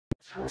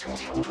Hello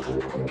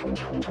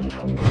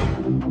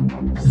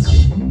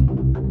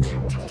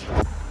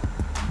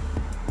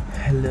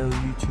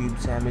YouTube,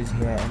 Sam is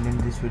here, and in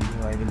this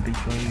video I will be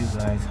showing you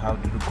guys how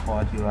to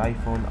record your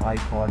iPhone,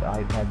 iPod,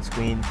 iPad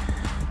screen.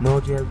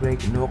 No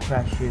jailbreak, no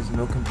crashes,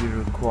 no computer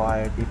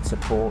required. It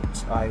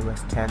supports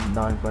iOS 10,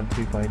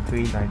 9.3.3,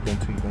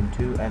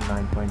 9.3.2 and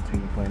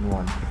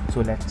 9.3.1.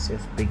 So let's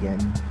just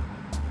begin.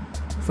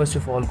 First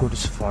of all, go to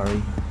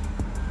Safari,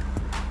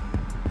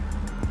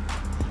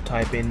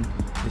 type in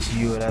this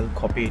URL,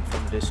 copy it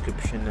from the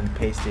description and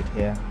paste it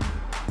here,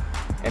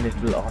 and it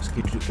will ask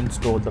you to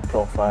install the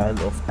profile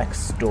of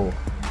Xstore.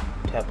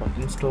 Tap on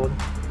install,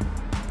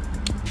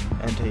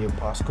 enter your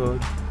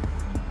passcode,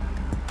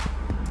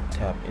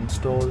 tap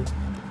install,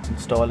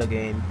 install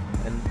again,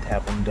 and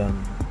tap on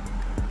done.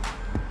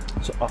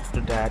 So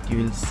after that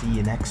you will see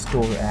an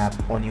Xstore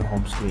app on your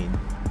home screen.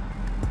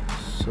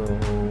 So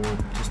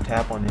just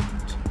tap on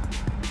it,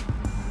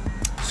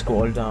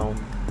 scroll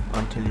down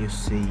until you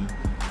see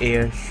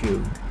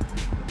AirShou.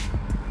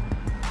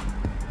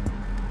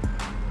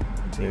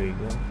 There you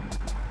go.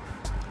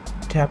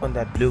 Tap on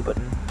that blue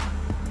button,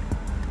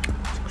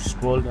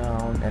 scroll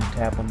down and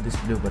tap on this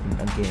blue button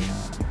again,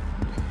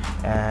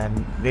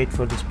 and wait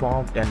for this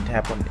prompt and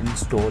tap on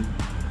install.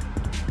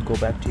 Go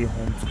back to your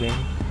home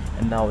screen,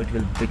 and now it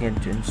will begin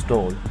to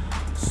install.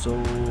 So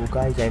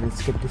guys, I will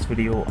skip this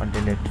video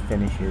until it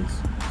finishes.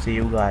 See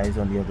you guys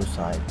on the other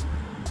side.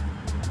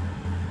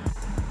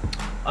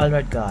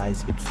 Alright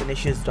guys, it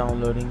finishes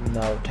downloading.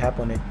 Now tap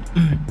on it.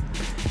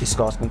 It's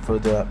asking for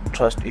the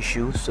trust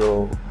issue,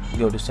 so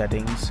go to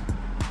settings,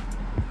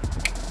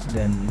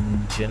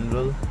 then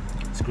general,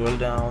 scroll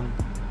down,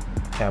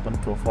 tap on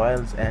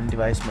profiles and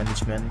device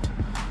management,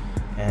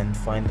 and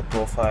find the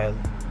profile.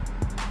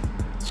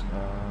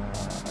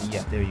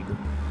 Yeah, there you go.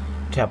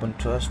 Tap on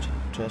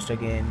trust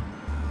again,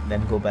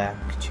 then go back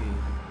to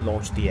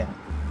launch the app.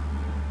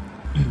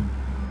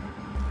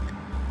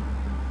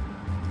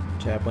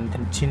 Tap on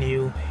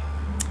continue.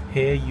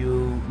 Here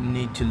you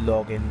need to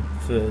log in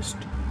first.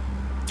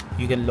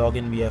 You can log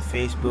in via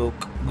Facebook,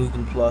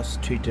 Google+,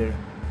 Twitter,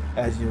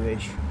 as you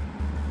wish.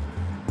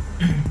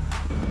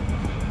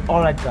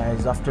 Alright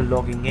guys, after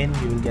logging in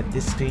you will get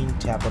this screen.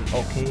 Tap on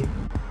OK,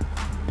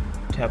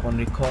 tap on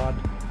record,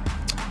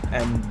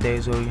 and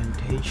there's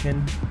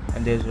orientation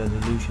and there's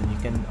resolution. You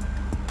can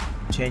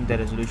change the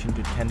resolution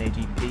to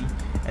 1080p,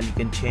 and you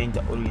can change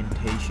the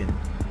orientation,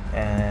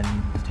 and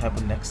tap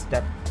on next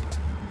step,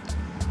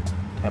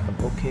 tap on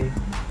OK,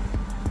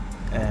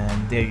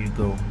 and there you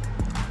go.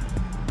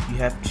 You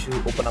have to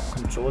open up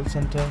control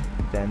center,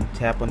 then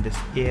tap on this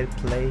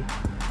AirPlay,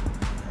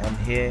 and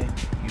here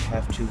you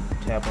have to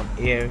tap on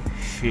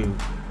AirShou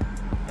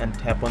and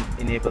tap on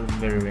enable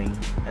mirroring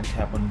and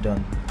tap on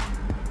done.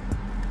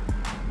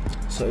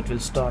 So it will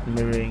start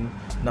mirroring.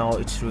 Now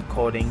it's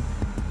recording,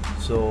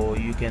 so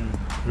you can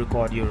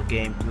record your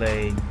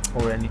gameplay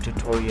or any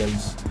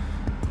tutorials.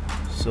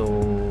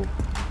 So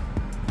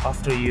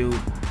after you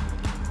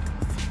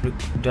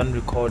done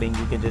recording,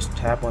 you can just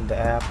tap on the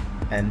app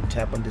and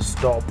tap on the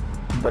stop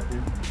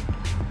button,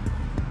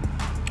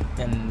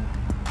 and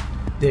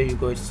there you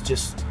go. It's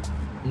just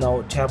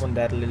now tap on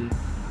that little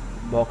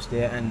box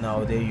there, and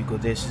now there you go.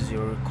 This is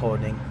your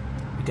recording.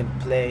 You can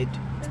play it,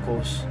 of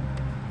course.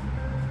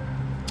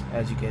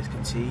 As you guys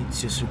can see,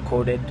 it's just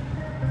recorded.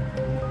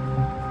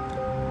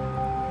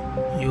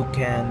 You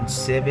can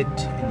save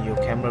it in your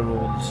camera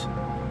rolls,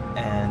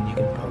 and you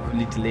can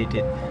probably delete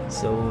it.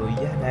 So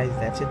yeah guys,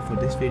 that's it for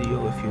this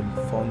video. If you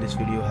found this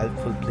video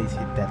helpful, please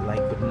hit that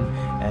like button,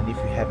 and if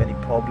you have any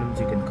problems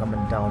you can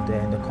comment down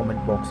there in the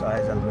comment box.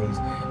 As always,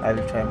 I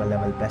will try my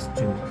level best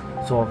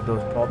to solve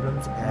those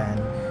problems, and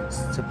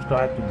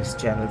subscribe to this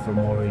channel for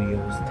more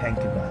videos. Thank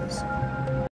you guys.